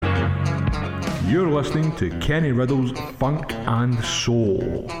You're listening to Kenny Riddell's Funk and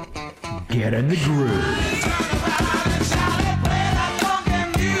Soul. Get in the groove.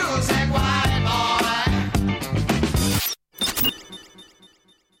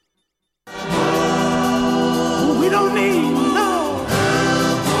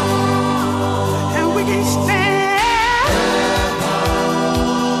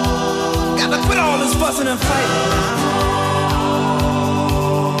 And fighting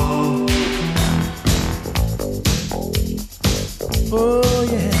oh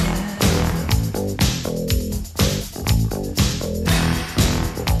yeah.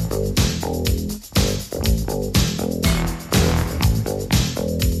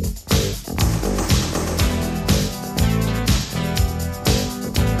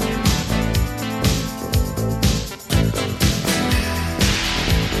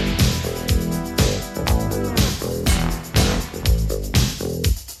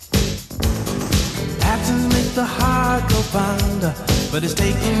 The heart go fonder, but it's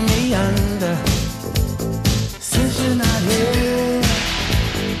taking me under. Since you're not here,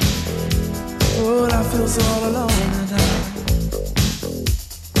 oh, I feel so all alone at times.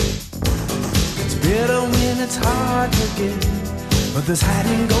 It's bitter when it's hard to get, but this hide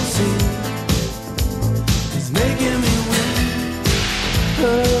and go seek is making me weak.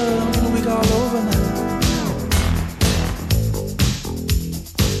 Oh, I'm weak all over now.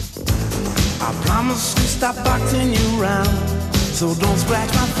 I promise to stop boxing you round, so don't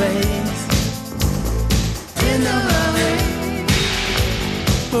scratch my face. In the rain,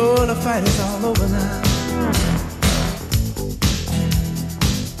 oh, the fight is all over now.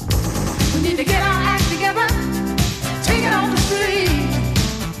 We need to get our act together, take it on the street,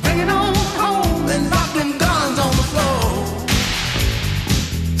 bring it on home, and drop them guns on the floor.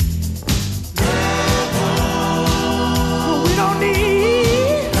 We don't need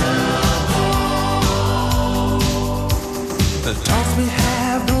the talks we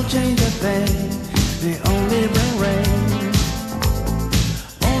have don't change a thing. They only bring rain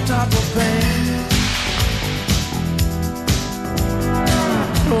on top of pain.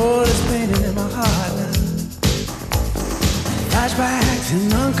 Oh, there's pain in my heart now. Flashbacks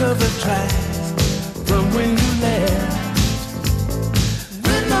and uncovered tracks from when you left.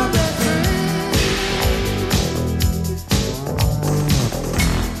 With no reference.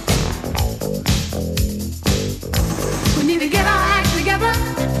 We need to get our act together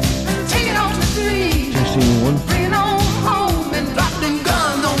and take it on the street. Bring it on home and drop them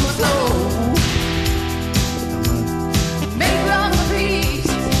guns on the floor. Make love and peace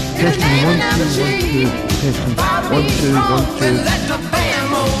in the name of never cheat. Follow me strong and let the band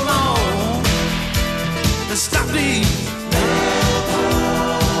roll on. Let's stop these.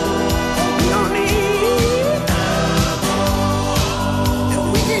 We don't need and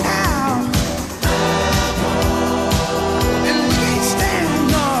we can have.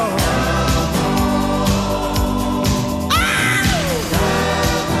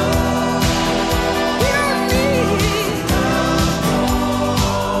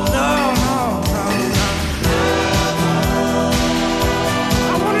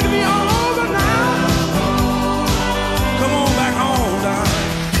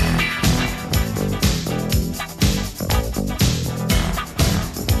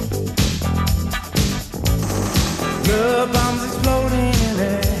 The bombs exploding in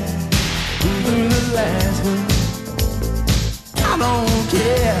there, moving the last one. I don't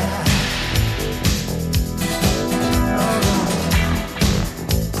care.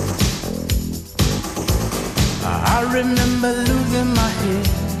 I remember losing my head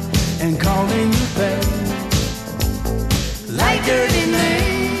and calling you babe, like dirty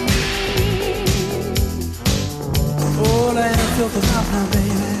name. Oh, that ain't filthy mouth now, baby.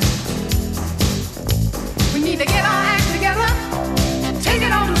 We need to get our act together, take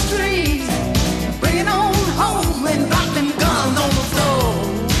it on the street, bring it on home and drop them guns on the floor.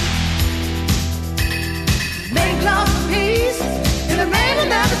 Make love and peace in the rain and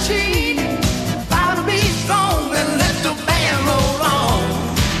never cheat. Vow to be strong and let the band roll on.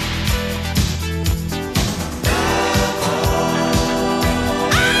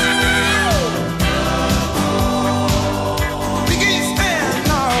 We can't stand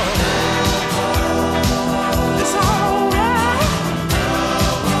no.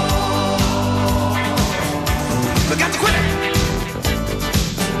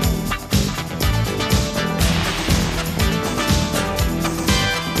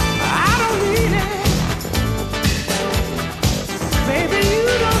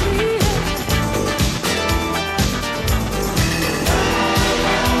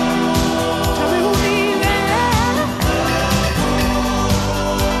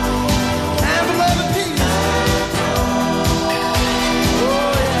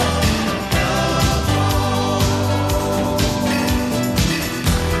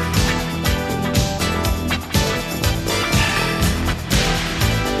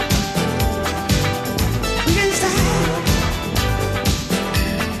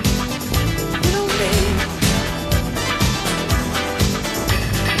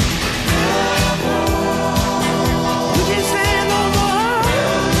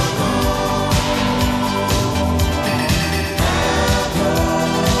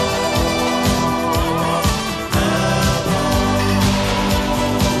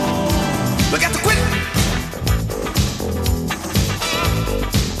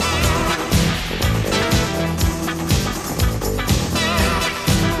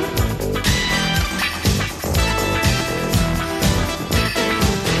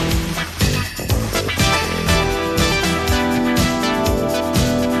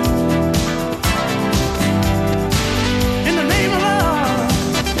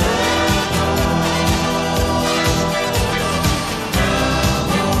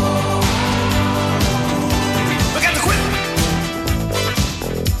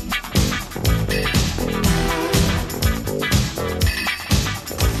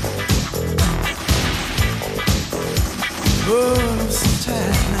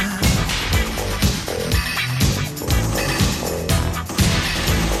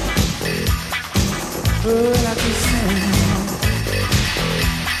 but I can sing.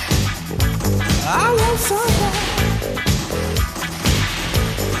 I want somebody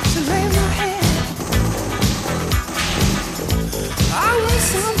to lay my head. I want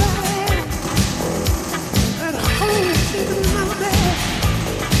somebody that holds me in my bed.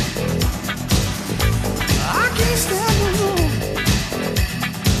 I can't stand no more.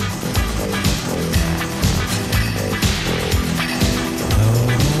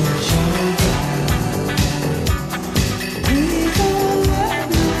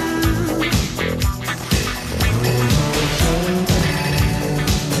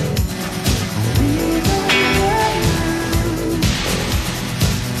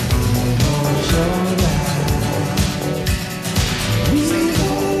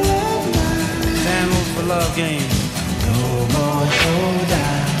 Love game. No more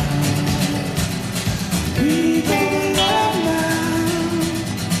showdown. We gonna love now.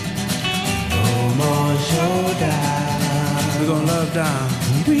 No more showdown. We gonna love down.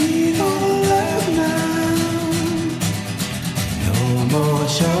 We gonna love now. No more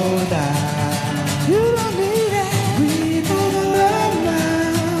showdown. You don't need it. We gonna love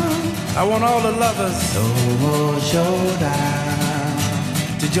now. I want all the lovers. No more showdown.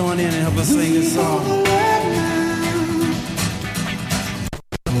 To join in and help us sing this song.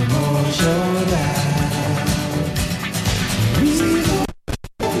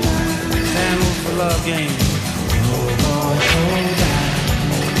 Love game. No more showdown.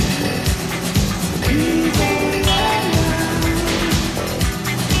 We gonna love now.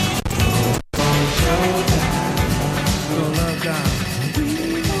 No more showdown. We gonna love down.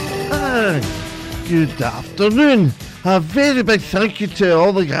 Good afternoon. A very big thank you to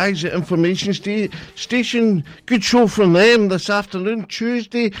all the guys at Information Station. Good show from them this afternoon,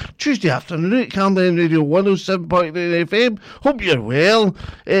 Tuesday afternoon at Camden Radio 107.9 FM. Hope you're well.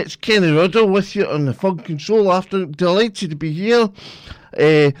 It's Kenny Riddell with you on the Funk and Soul afternoon. Delighted to be here.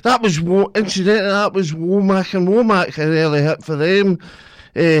 That was Womack and Womack, an early hit for them.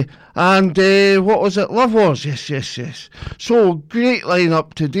 And what was it? Love Wars, yes. So, great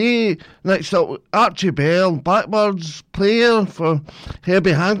lineup today. Next up, Archie Bell, Blackbirds player for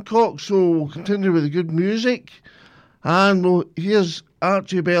Herbie Hancock. So, we'll continue with the good music. And here's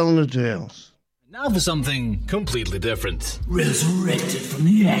Archie Bell and the Duels. Now for something completely different. Resurrected from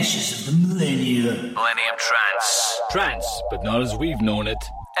the ashes of the millennium. Millennium Trance. Trance, but not as we've known it.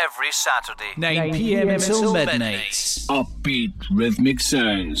 Every Saturday, 9 p.m. until midnight. Upbeat rhythmic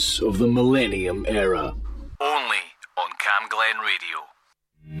sounds of the millennium era. Only on Cam Glen Radio.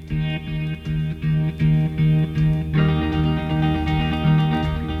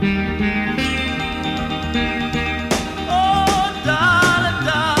 Oh, darling,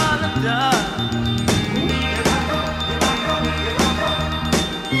 darling, darling.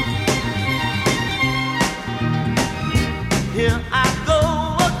 Here I go.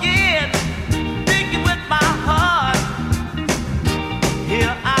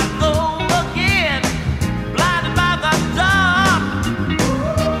 Here I go again, blinded by the dark.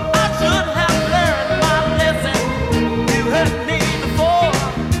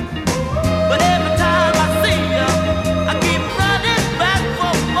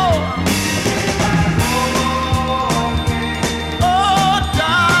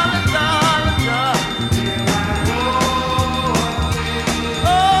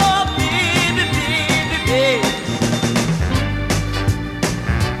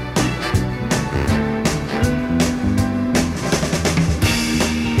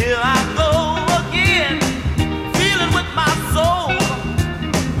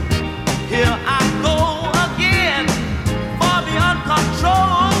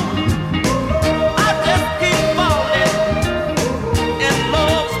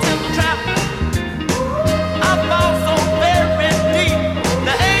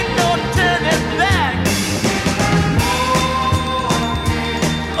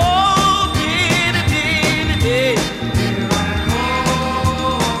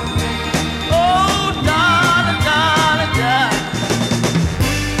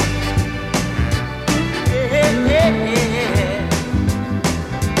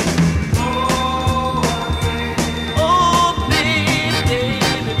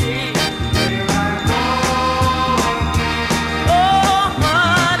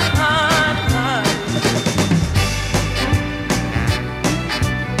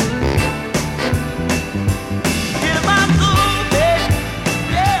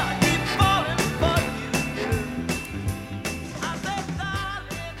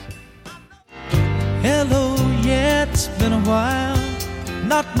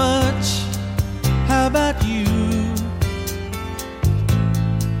 not much. How about you?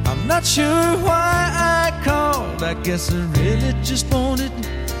 I'm not sure why I guess I really just wanted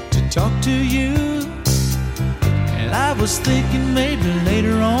to talk to you. And I was thinking maybe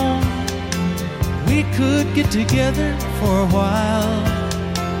later on we could get together for a while.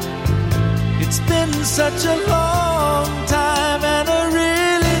 It's been such a long time and I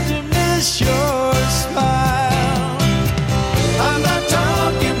really do miss your smile. I'm not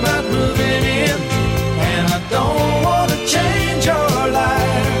talking about moving in, and I don't want to change your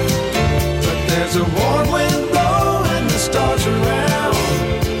life, but there's a warm wind blowing the stars around,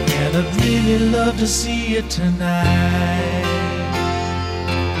 and I'd really love to see you tonight.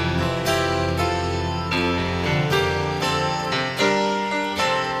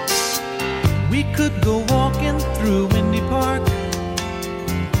 We could go walking through Windy Park,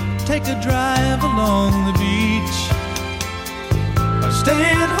 take a drive along the beach, or stay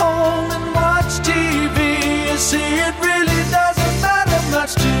at home and watch TV. You see, it really doesn't matter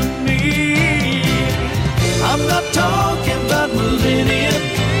much to me. I'm not talking about moving in,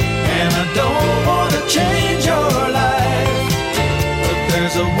 and I don't want to change your life, but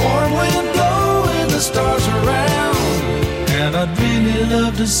there's a warm wind blowing the stars around, and I'd really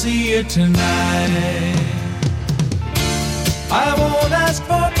love to see you tonight. I won't ask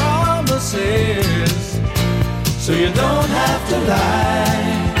for promises, so you don't have to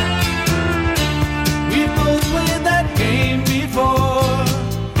lie. We both played that game before.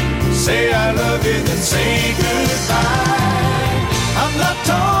 Say I love you, then say goodbye. I'm not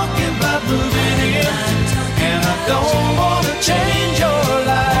talking about moving in, and I don't want to change your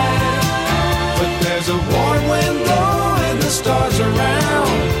life, but there's a warm wind blowing the stars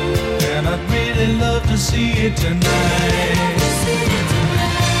around, and I'd really love to see you tonight.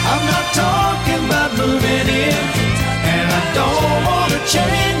 I'm not talking about moving in, and I don't want to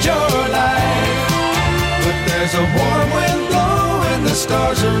change your life, but there's a warm wind blowing the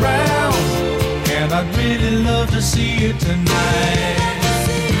stars around, and I'd really love to see you tonight.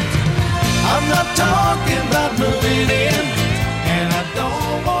 I'm not talking about moving in, and I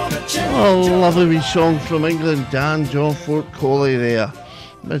don't want to change Oh, your lovely wee song from England, Dan John Fort Coley there.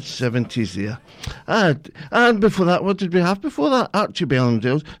 Mid-70s there. And before that, what did we have before that? Archie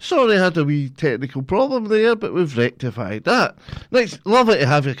Bellendales. Sorry, I had a wee technical problem there, but we've rectified that. Next, lovely to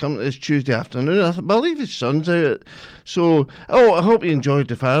have you come to this Tuesday afternoon. I believe the sun's out. So, I hope you enjoyed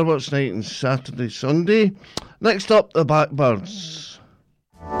the fireworks night and Saturday, Sunday. Next up, the Blackbirds.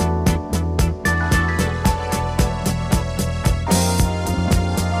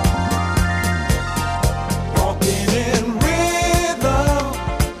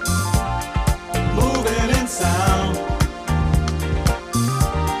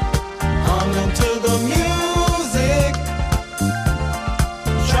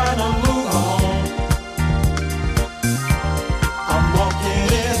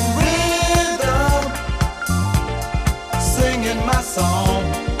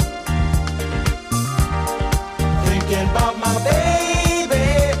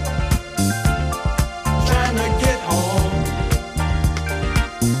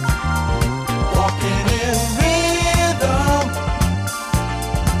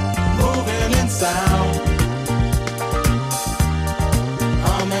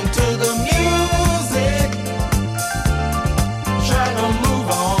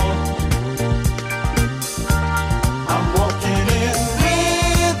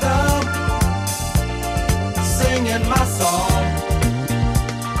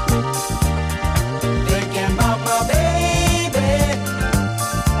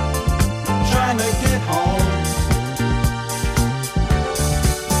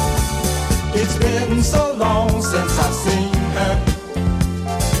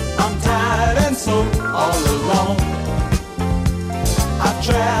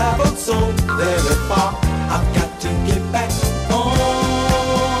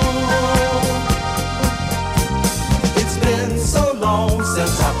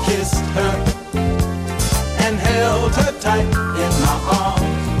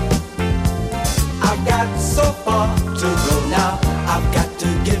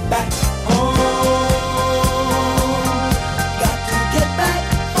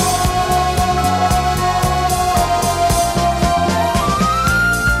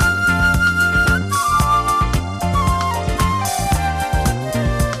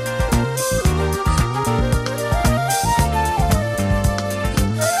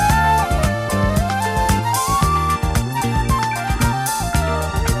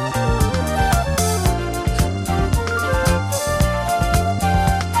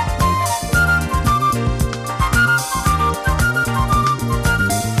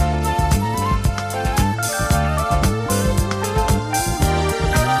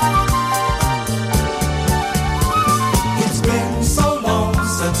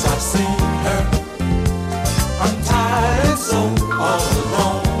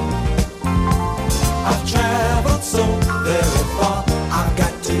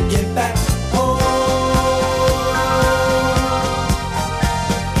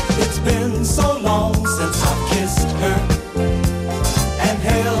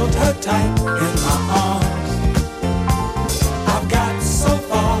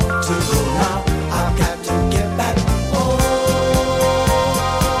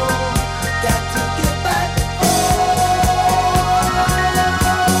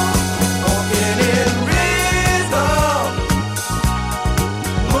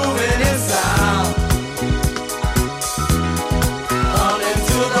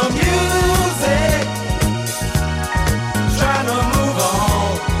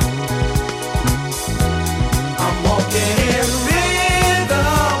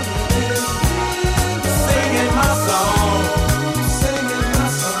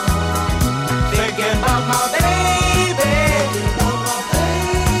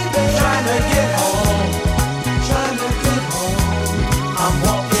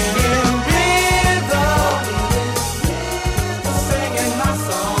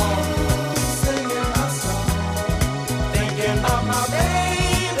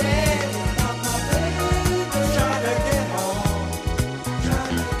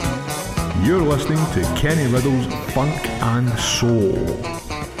 You're listening to Kenny Riddell's Funk and Soul.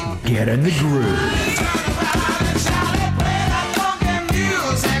 Get in the groove.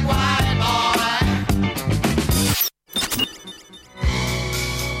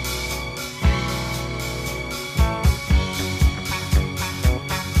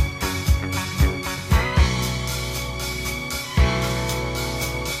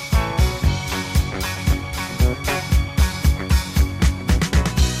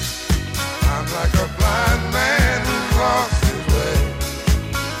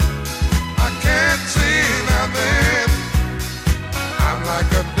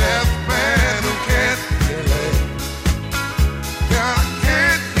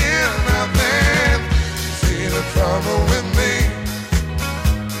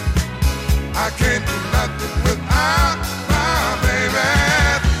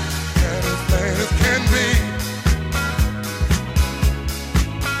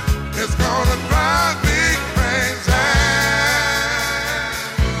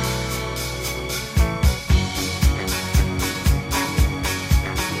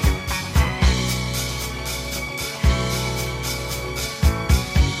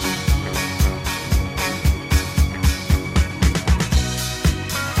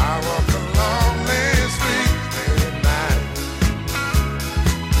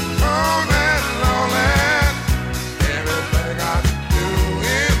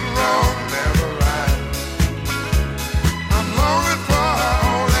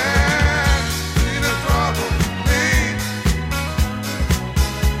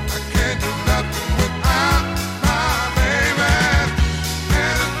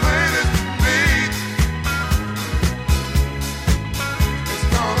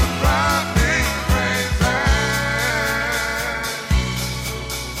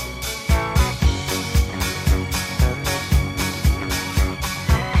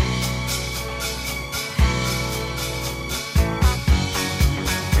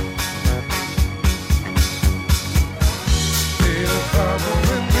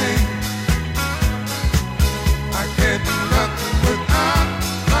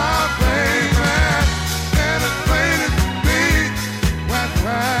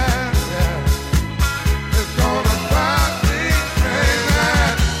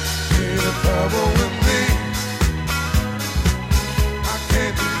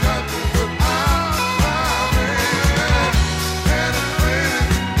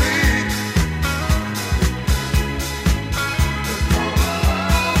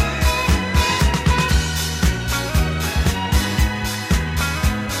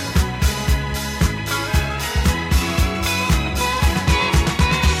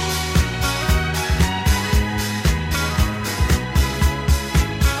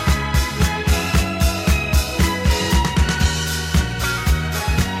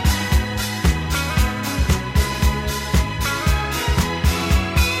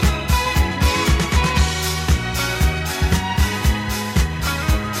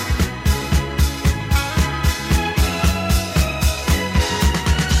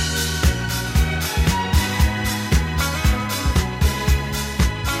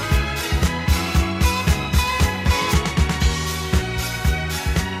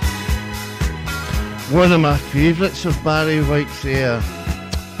 One of my favourites of Barry White's there.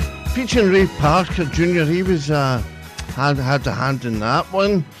 Featuring Ray Parker Jr., he was had a hand in that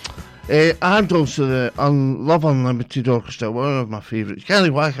one. And also the Love Unlimited Orchestra, one of my favourites.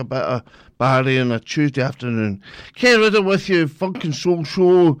 Can't whack a bit of Barry on a Tuesday afternoon. Ken Riddell with you, Funk and Soul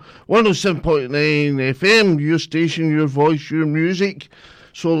Show, 107.9 FM, your station, your voice, your music.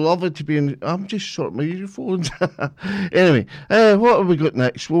 So lovely to be in. I'm just sorting my earphones. Anyway, what have we got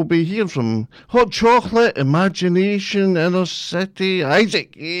next? We'll be hearing from Hot Chocolate, Imagination, Inner City,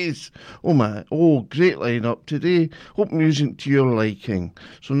 Isaac Hayes. Oh my, great lineup today. Hope music to your liking.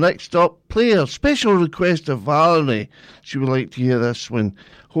 So next up, play a special request of Valerie. She would like to hear this one.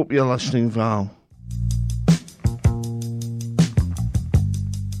 Hope you're listening, Val.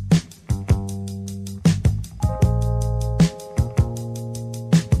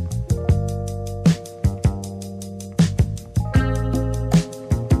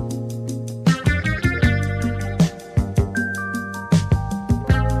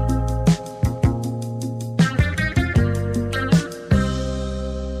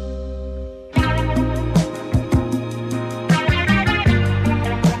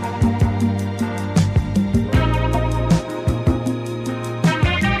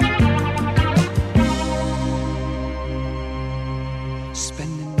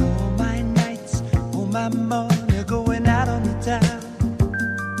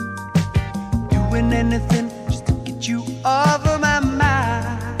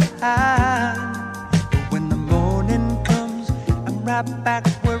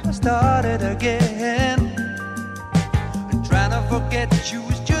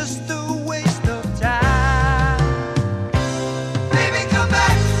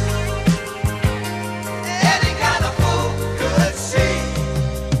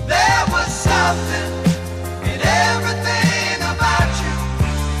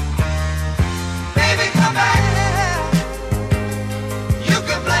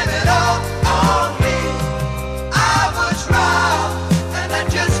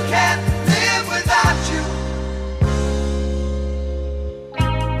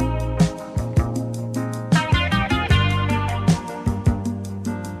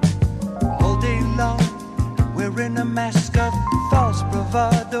 mask of false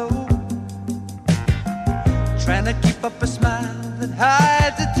bravado, trying to keep up a smile that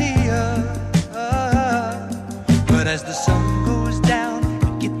hides a tear. But as the sun goes down,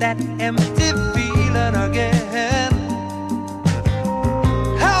 you get that empty feeling again.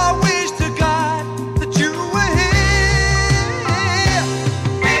 How I wish to God that you were here.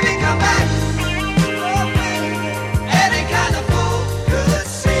 Baby, come back. Oh, baby. Any kind of fool could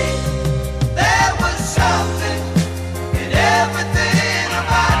see there was something in everything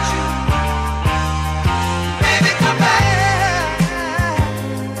about you. Baby, come back.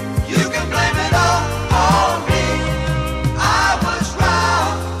 You can blame it all on me. I was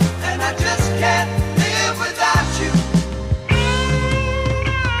wrong, and I just can't live without you.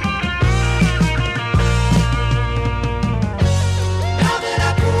 Now that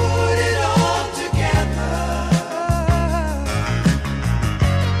I put it all together,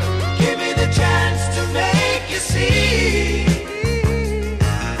 give me the chance to make you see.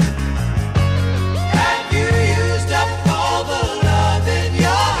 Have you used up all the love in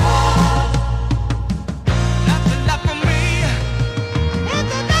your heart? Nothing left for me.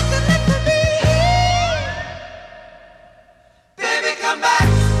 There's nothing left for me. Baby, come back.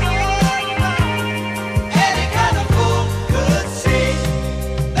 Any kind of fool could see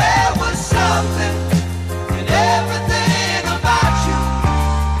there was something in everything about you.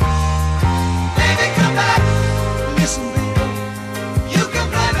 Baby, come back. Listen, baby, you can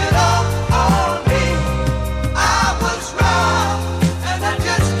blame it all on me. I was wrong, and I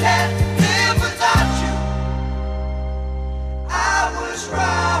just can't live without you. I was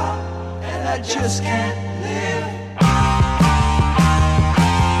wrong, and I just can't live.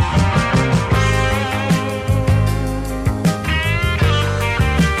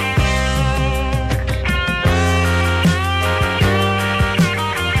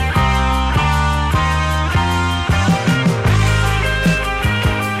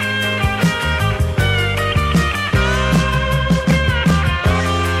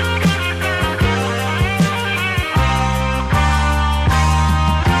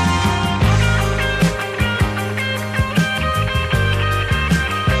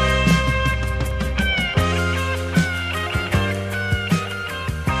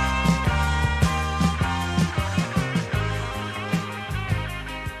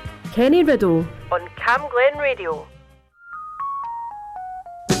 Kenny Riddell on Cam Glen Radio.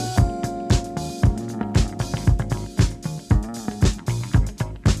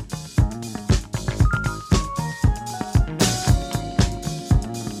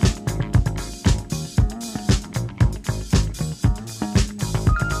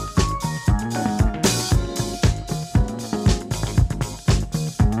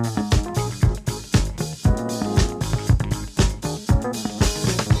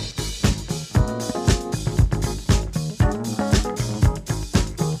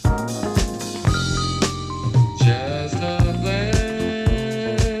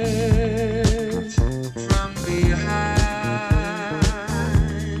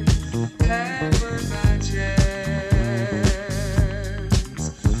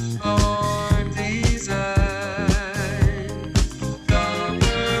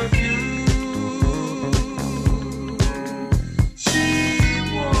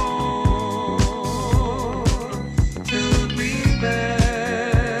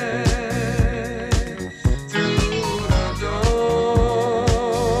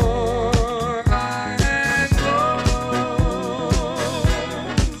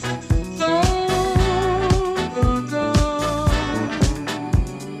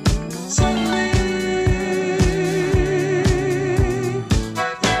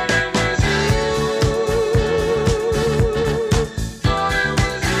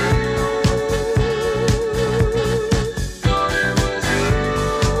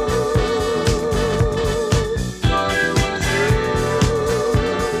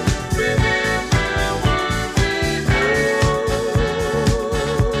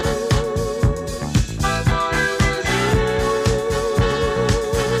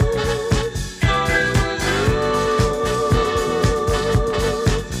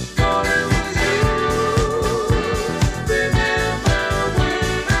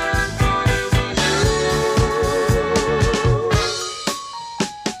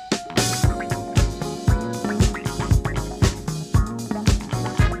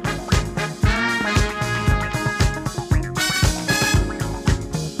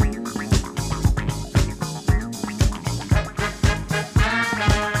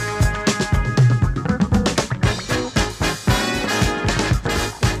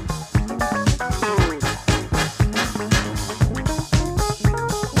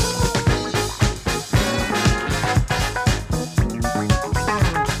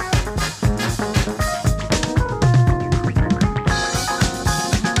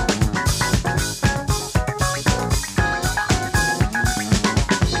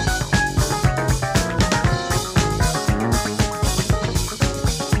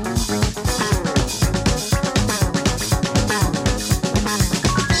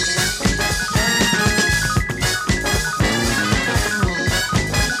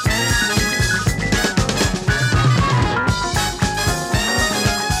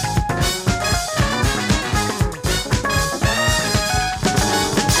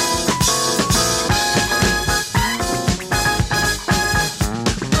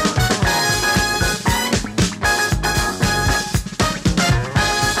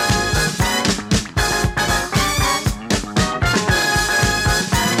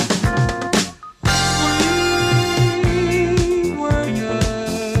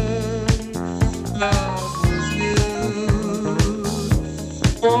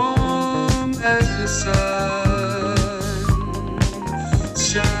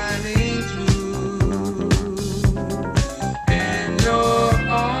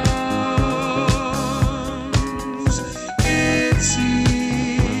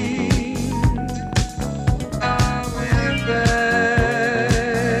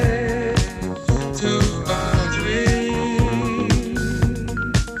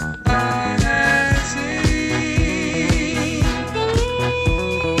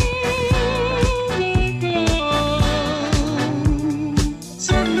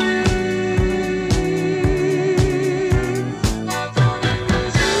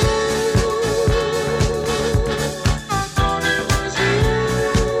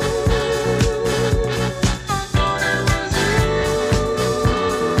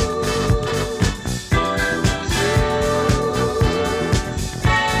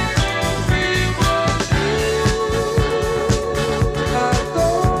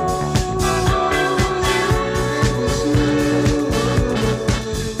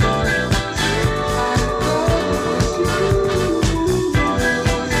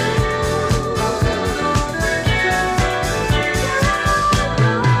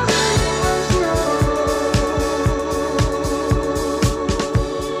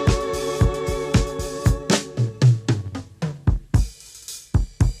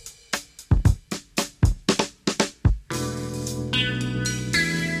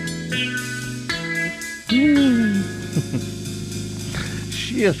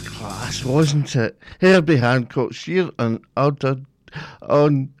 sheer class, wasn't it? Herbie Hancock, sheer oh,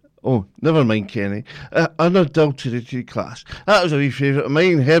 never mind, Kenny. Unadulterated class. That was a wee favourite of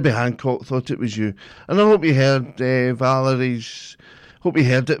mine. Herbie Hancock, Thought It Was You. And I hope you heard Valerie's... Hope you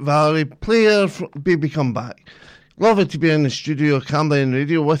heard it, Valerie. Play her Baby Come Back. Lovely to be in the studio, Camden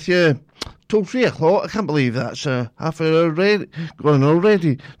Radio, with you. Till 3 o'clock. I can't believe that's a half hour already. Gone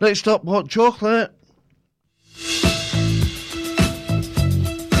already. Next up, hot chocolate.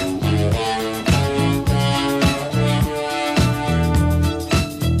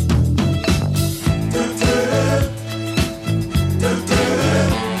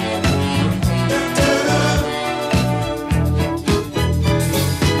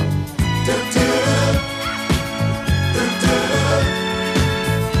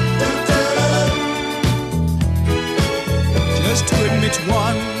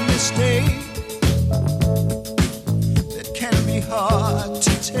 One mistake that can be hard to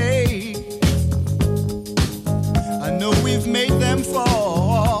take. I know we've made them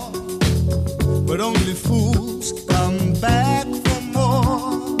fall, but only fools come back for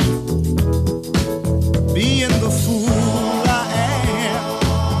more. Being the fool I am,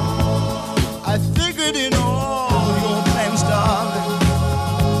 I figured in all your plans, darling.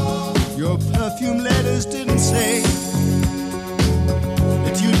 Your perfume letters didn't say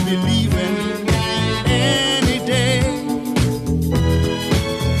you'd be leaving any day.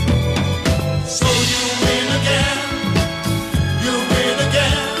 So you win again,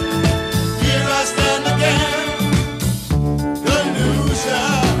 here I stand again, the loser,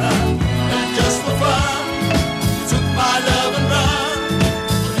 and just for fun, you took my love and run,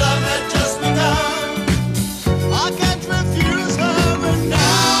 love had just begun, I can't refuse her, and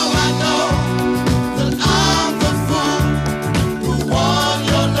now I know that I'm the fool who won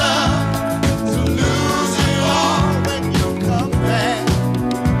your love, to lose it all when you come back.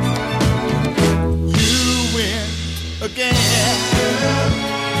 You win again.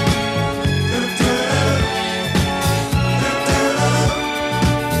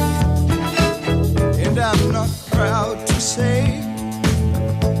 And I'm not proud to say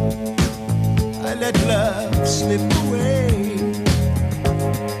I let love slip away.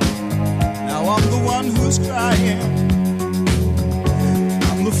 Now I'm the one who's crying,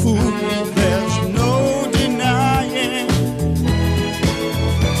 the fool, there's no denying.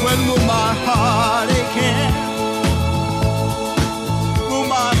 When will my heart ache? Will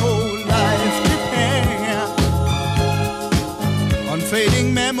my whole life depend on fading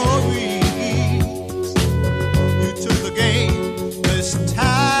memories? You took the game this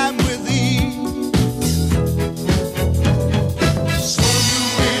time with ease. So you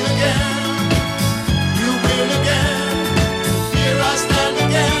win again, here I stand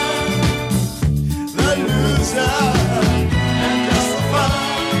again, the loser, and just for fun,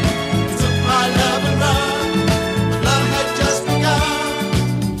 you took my love and run, love had just begun,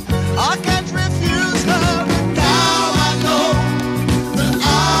 I can't refuse her, but now I know that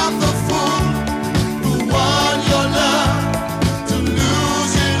I'm the fool who won your love, to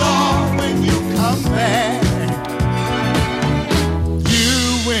lose it all when you come back, you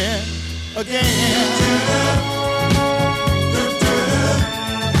win again.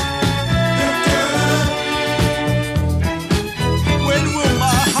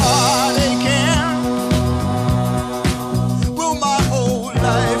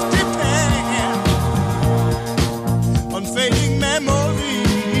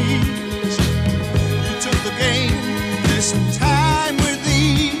 Time with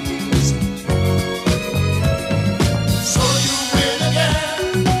ease. So you win again,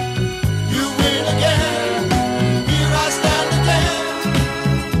 here I stand again,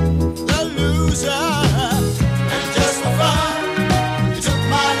 the loser, and just for fun, you took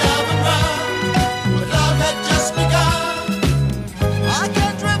my love and run, but love had just begun, I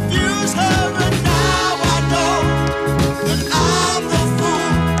can't refuse her, and now I know that I'm the fool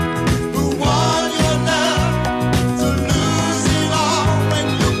who won your love, to lose it all when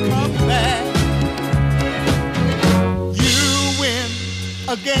you come back. You win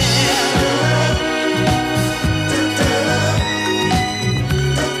again.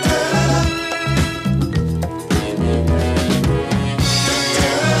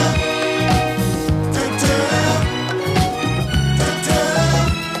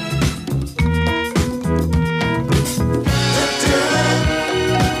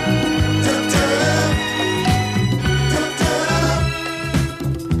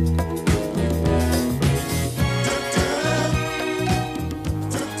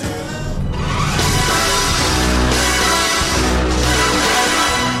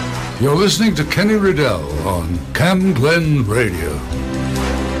 You're listening to Kenny Riddell on Cam Glen Radio.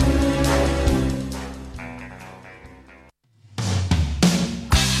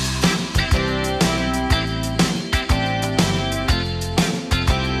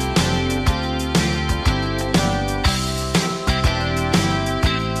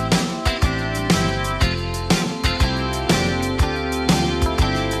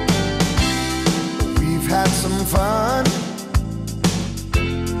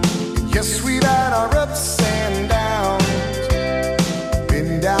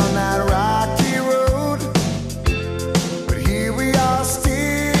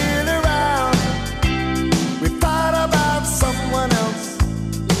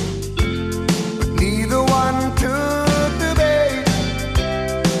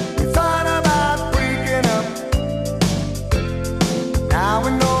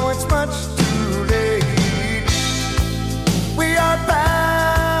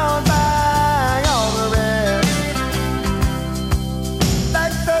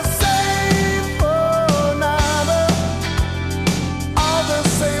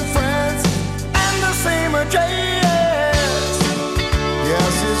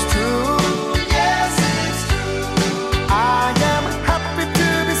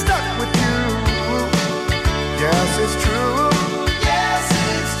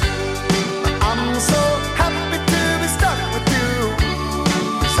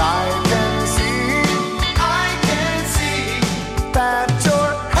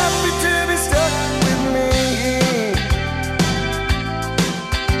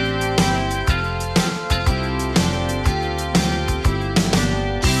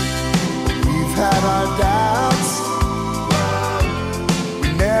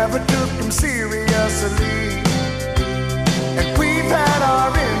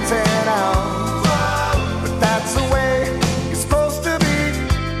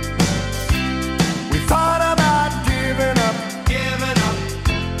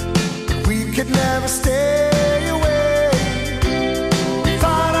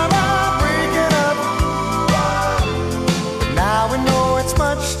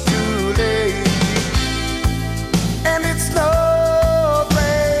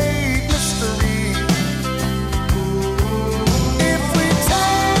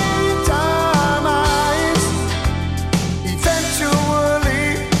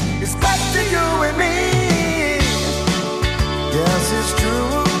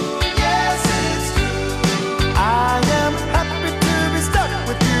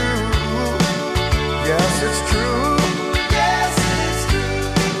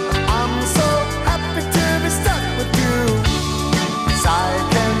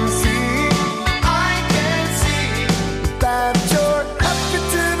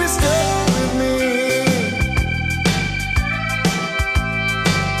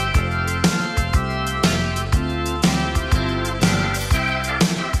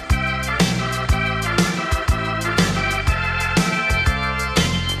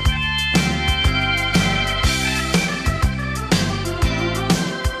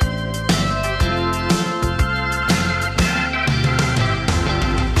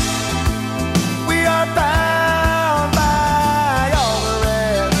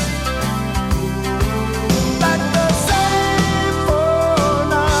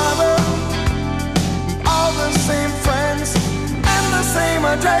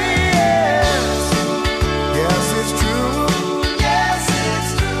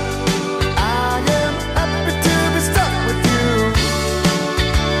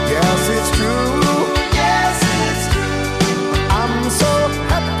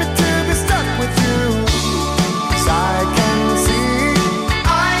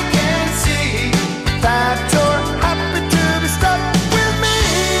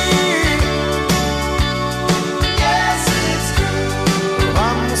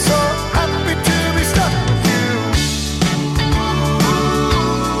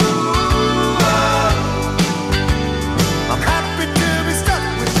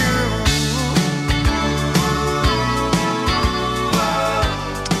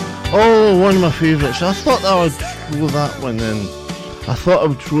 one of my favourites. I thought I would throw that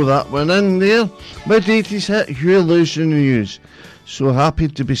one in. There. Mid-80s hit, Huey Lewis and the News. So happy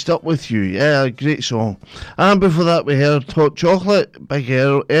to be stuck with you. Yeah, great song. And before that we heard Hot Chocolate, Big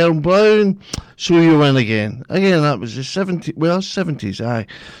Earl Brown, So You Win Again. Again, that was the 70s, aye.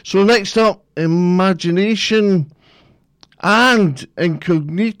 So next up, Imagination and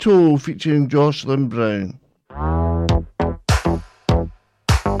Incognito featuring Jocelyn Brown. All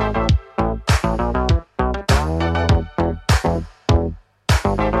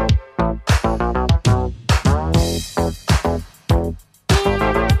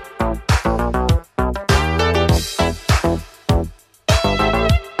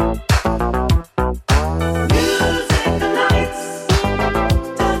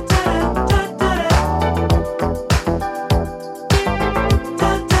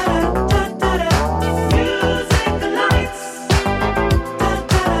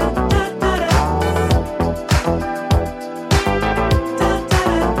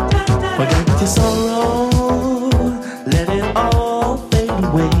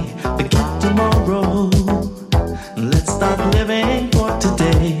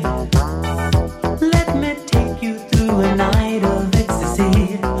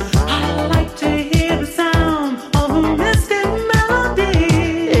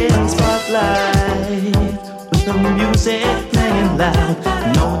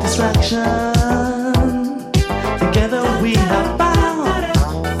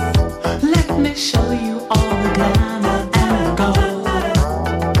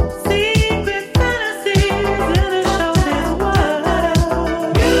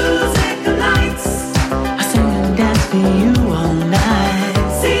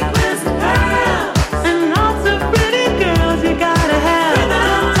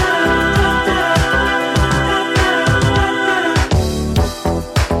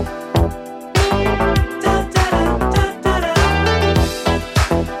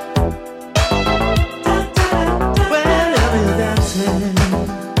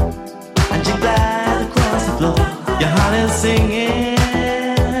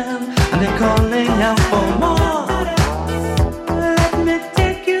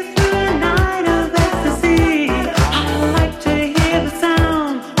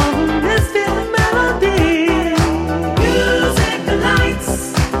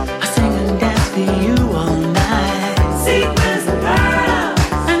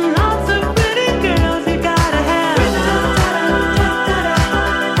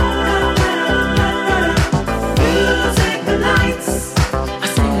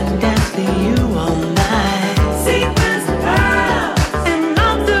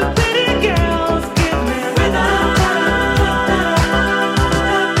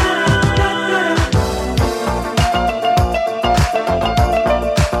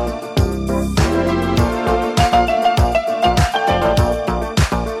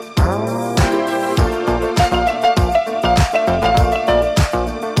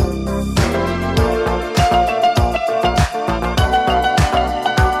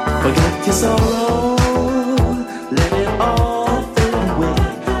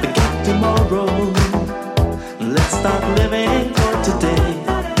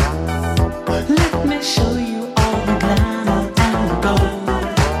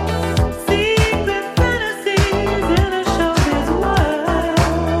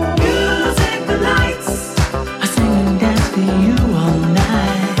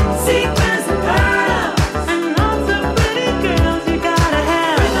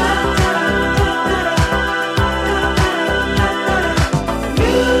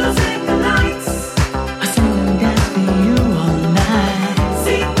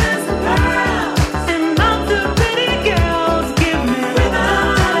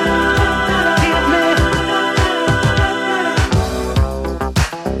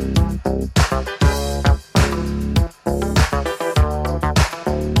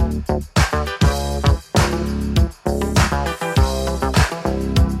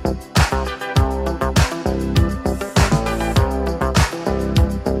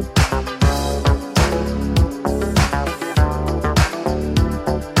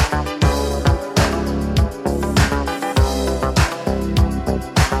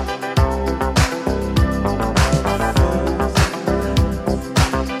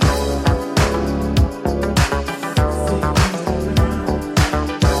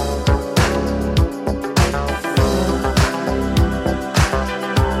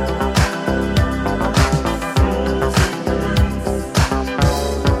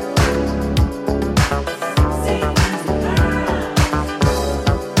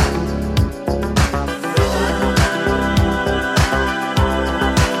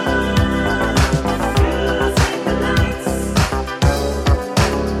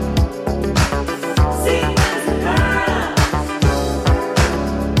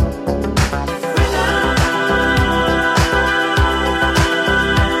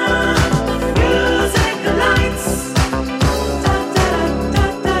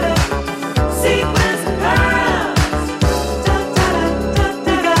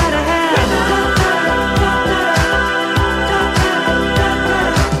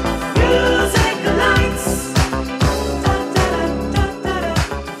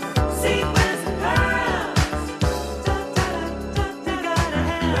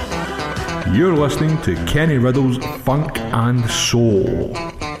You're listening to Kenny Riddell's Funk and Soul.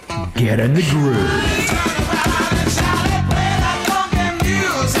 Get in the groove.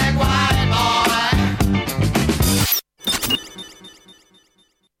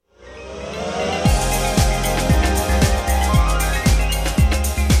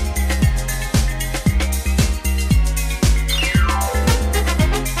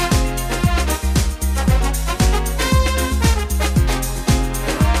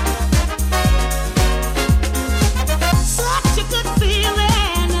 Such a good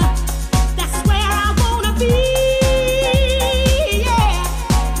feeling. That's where I wanna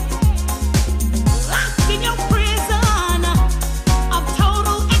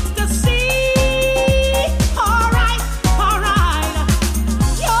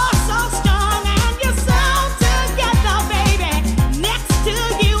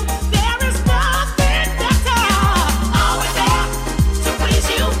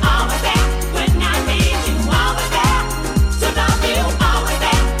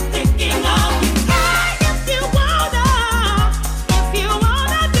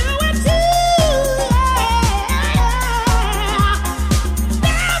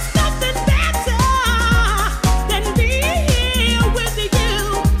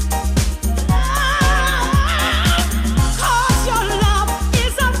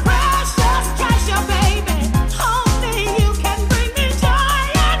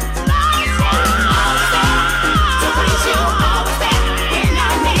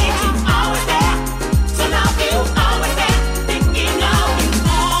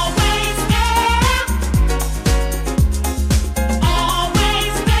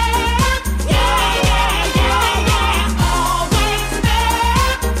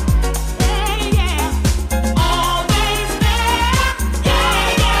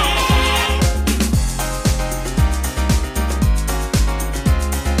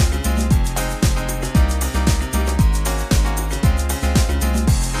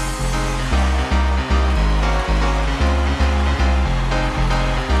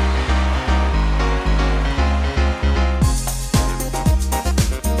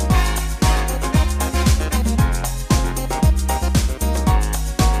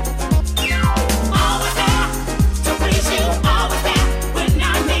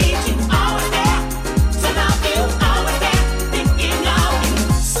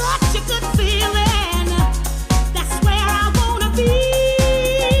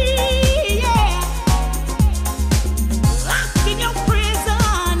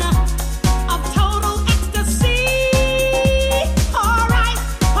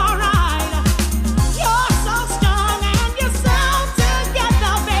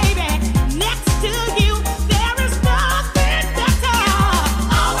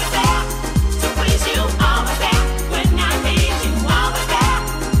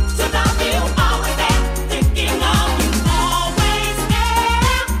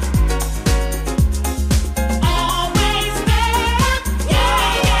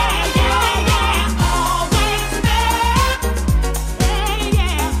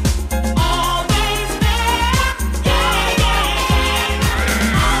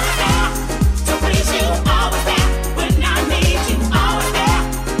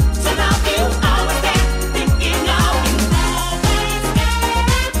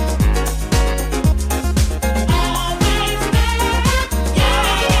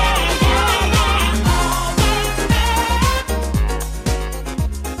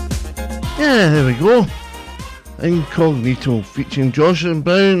Yeah, there we go. Incognito featuring Jocelyn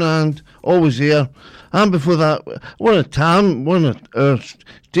Brown and Always There. And before that, one of our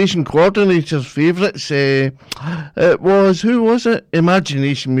station coordinator's favourites, it was, who was it?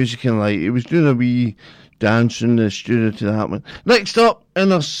 Imagination Music and Light. He was doing a wee dance in the studio to that one. Next up,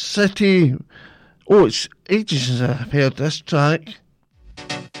 Inner City. Oh, it's ages since I've heard this track.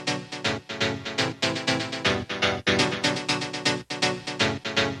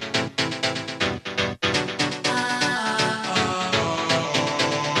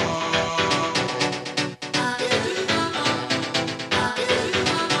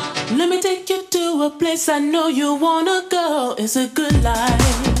 Let me take you to a place I know you wanna go. It's a good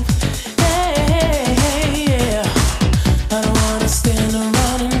life. Hey, hey, hey, yeah. I don't wanna stand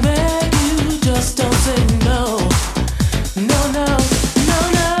around and beg you. Just don't say no. No, no, no,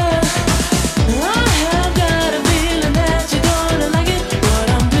 no. I have got a feeling that you're gonna like it. What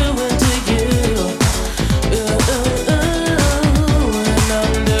I'm doing to you. And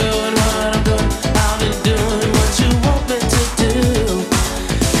I'm doing what I'm doing. I'll be doing what you want me to do.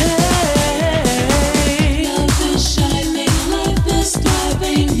 Love is shining like this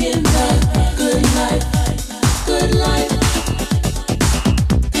thriving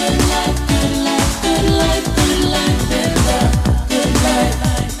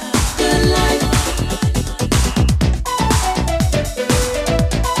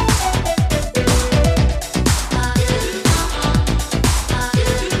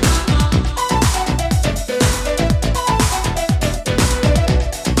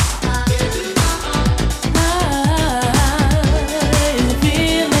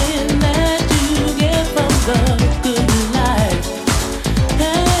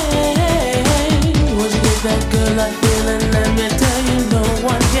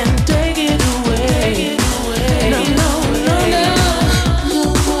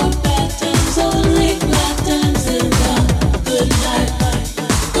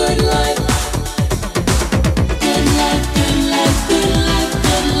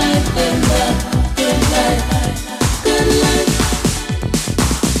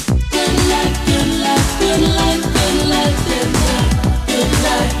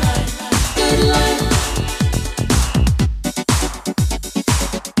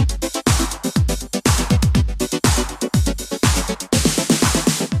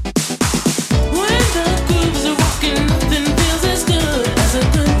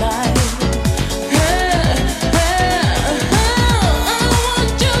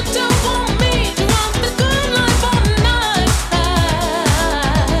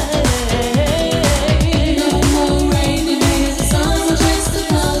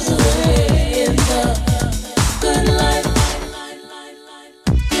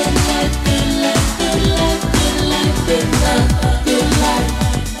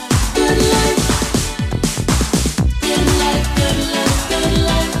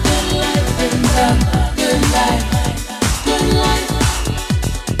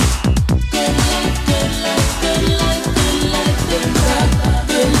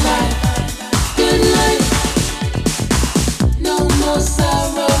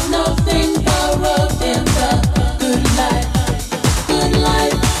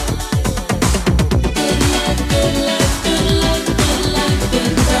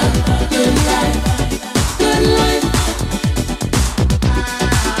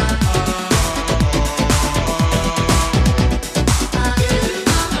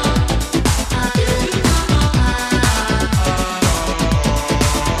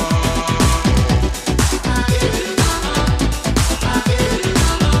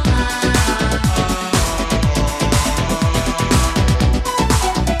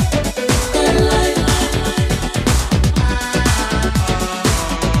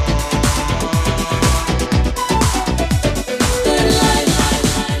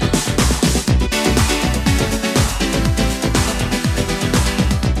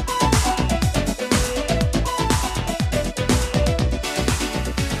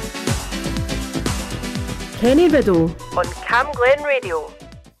Kenny Riddell on Cam Glen Radio.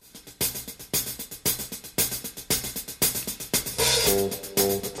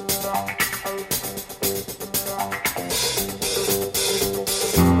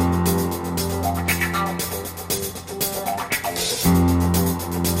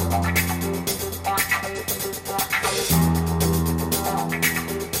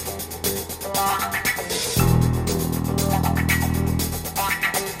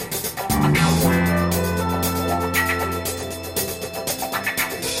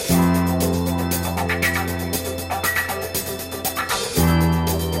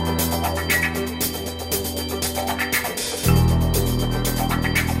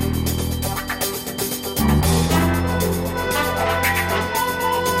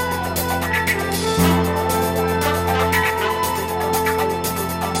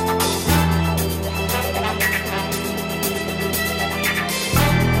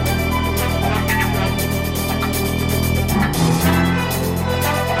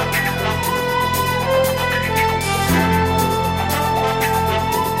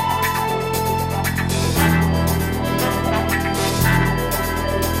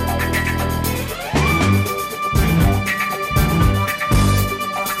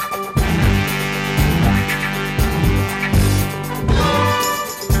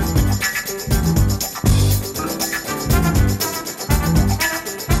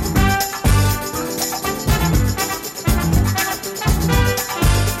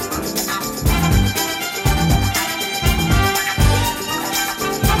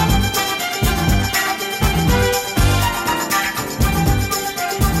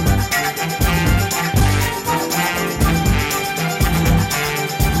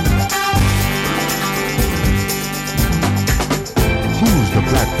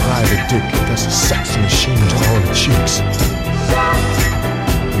 That's a sex machine to all the chicks.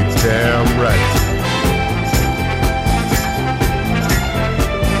 You're damn right.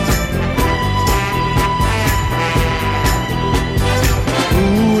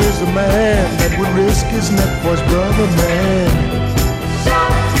 Who is the man that would risk his neck for his brother, man?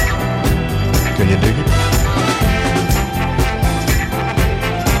 Can you dig it?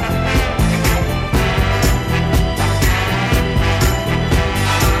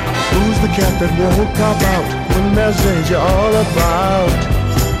 The cat that won't cop out when there's danger all about.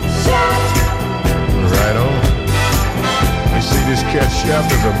 Right on. You see, this cat chef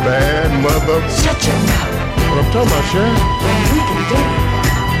is a bad mother. Shut your mouth. What I'm talking about, Sharon? Then we can do it.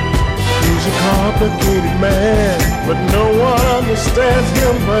 He's a complicated man, but no one understands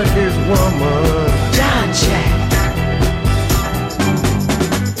him but his woman. John Jack.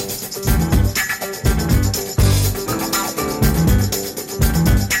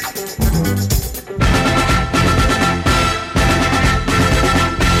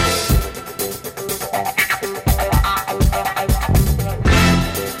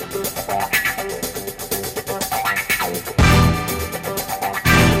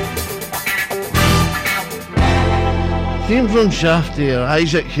 Came from Shaft there,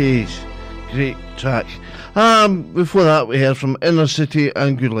 Isaac Hayes. Great track. Before that we heard from Inner City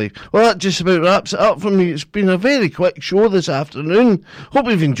and Good Life. Well, that just about wraps it up for me. It's been a very quick show this afternoon. Hope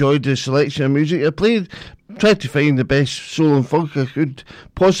you've enjoyed the selection of music I played. Tried to find the best soul and funk I could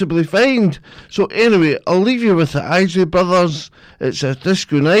possibly find. So anyway, I'll leave you with the Isley Brothers. It's a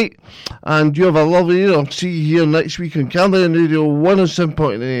disco night, and you have a lovely year. I'll see you here next week on Camden Radio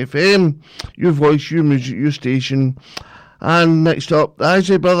 107.9 FM. Your voice, your music, your station. And next up, the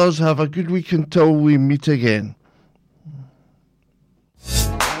Isley Brothers. Have a good week until we meet again.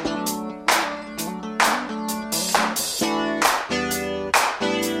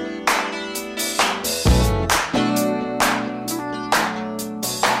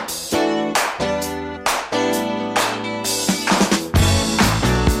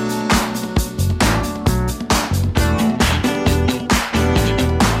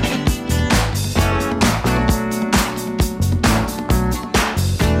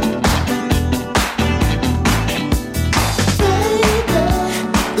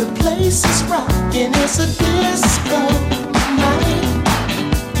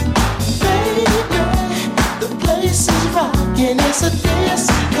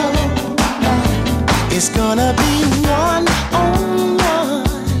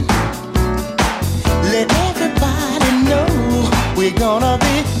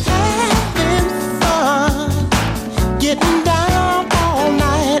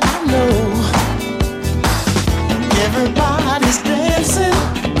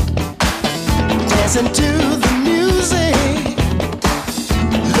 Listen to the music,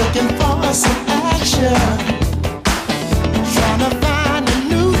 looking for some action.